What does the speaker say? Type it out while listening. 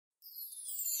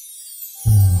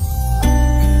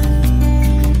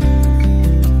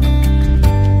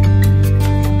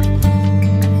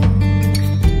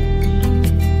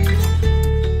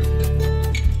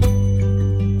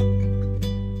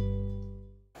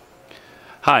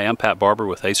Hi, I'm Pat Barber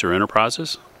with Acer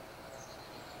Enterprises.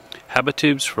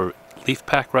 HabiTubes for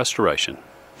Leafpack restoration.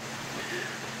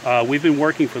 We've been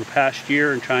working for the past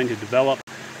year and trying to develop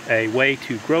a way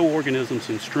to grow organisms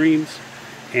in streams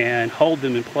and hold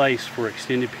them in place for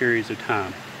extended periods of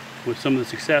time. With some of the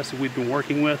success that we've been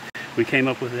working with, we came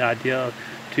up with the idea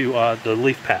to the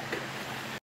Leafpack.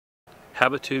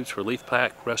 HabiTubes for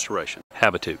Leafpack restoration.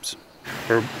 HabiTubes.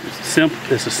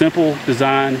 It's a simple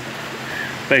design.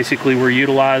 Basically, we're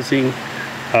utilizing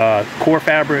core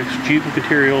fabrics, jute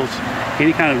materials,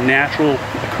 any kind of natural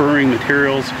occurring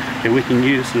materials that we can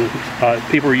use.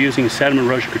 People are using sediment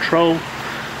erosion control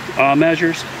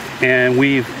measures, and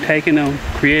we've taken them,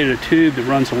 created a tube that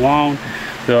runs along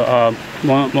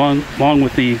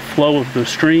with the flow of the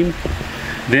stream.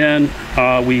 Then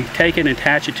we take it and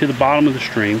attach it to the bottom of the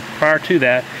stream. Prior to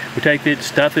that, we take it,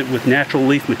 stuff it with natural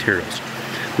leaf materials.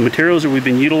 The materials that we've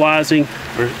been utilizing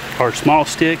are small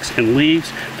sticks and leaves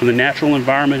from the natural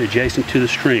environment adjacent to the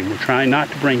stream. We're trying not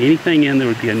to bring anything in that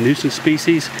would be a nuisance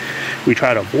species. We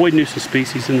try to avoid nuisance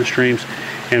species in the streams.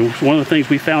 And one of the things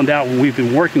we found out when we've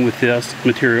been working with this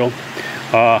material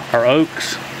are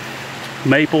oaks,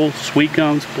 maples, sweet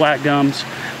gums, black gums.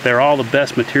 They're all the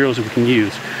best materials that we can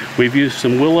use. We've used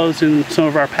some willows in some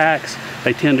of our packs.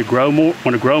 They tend to grow more.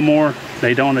 Want to grow more.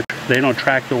 They don't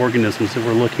attract the organisms that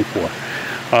we're looking for.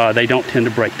 They don't tend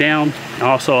to break down.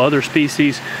 Also, other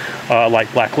species like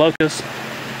black locusts,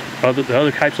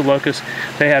 other types of locusts,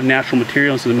 they have natural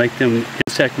materials that make them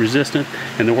insect resistant,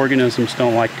 and the organisms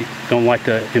don't like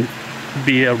to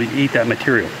be able to eat that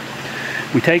material.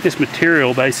 We take this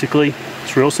material, basically,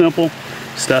 it's real simple,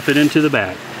 stuff it into the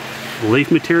bag.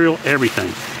 Leaf material,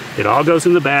 everything. It all goes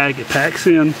in the bag, it packs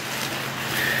in.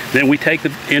 Then we take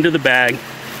the end of the bag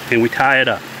and we tie it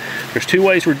up. There's two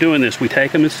ways we're doing this. We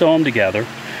take them and sew them together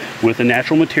with a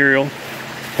natural material,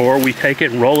 or we take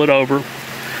it and roll it over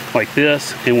like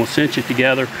this, and we'll cinch it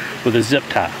together with a zip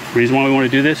tie. The reason why we want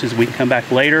to do this is we can come back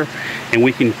later and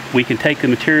we can take the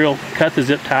material, cut the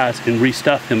zip ties, and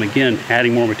restuff them again,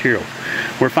 adding more material.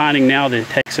 We're finding now that it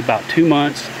takes about 2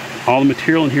 months. All the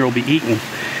material in here will be eaten.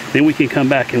 Then we can come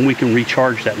back and we can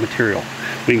recharge that material.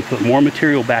 We can put more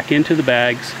material back into the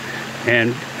bags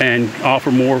and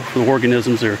offer more for the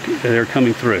organisms that are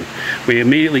coming through. We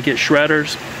immediately get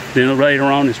shredders. Then later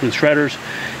on is with shredders,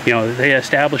 they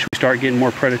establish, we start getting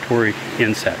more predatory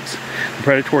insects. The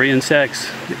predatory insects,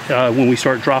 when we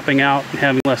start dropping out and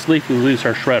having less leaf, we lose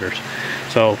our shredders.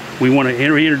 So we want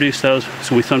to reintroduce those,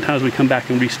 so sometimes we come back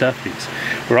and restuff these.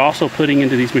 We're also putting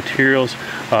into these materials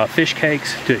fish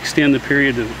cakes to extend the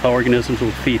period that the organisms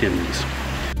will feed in these.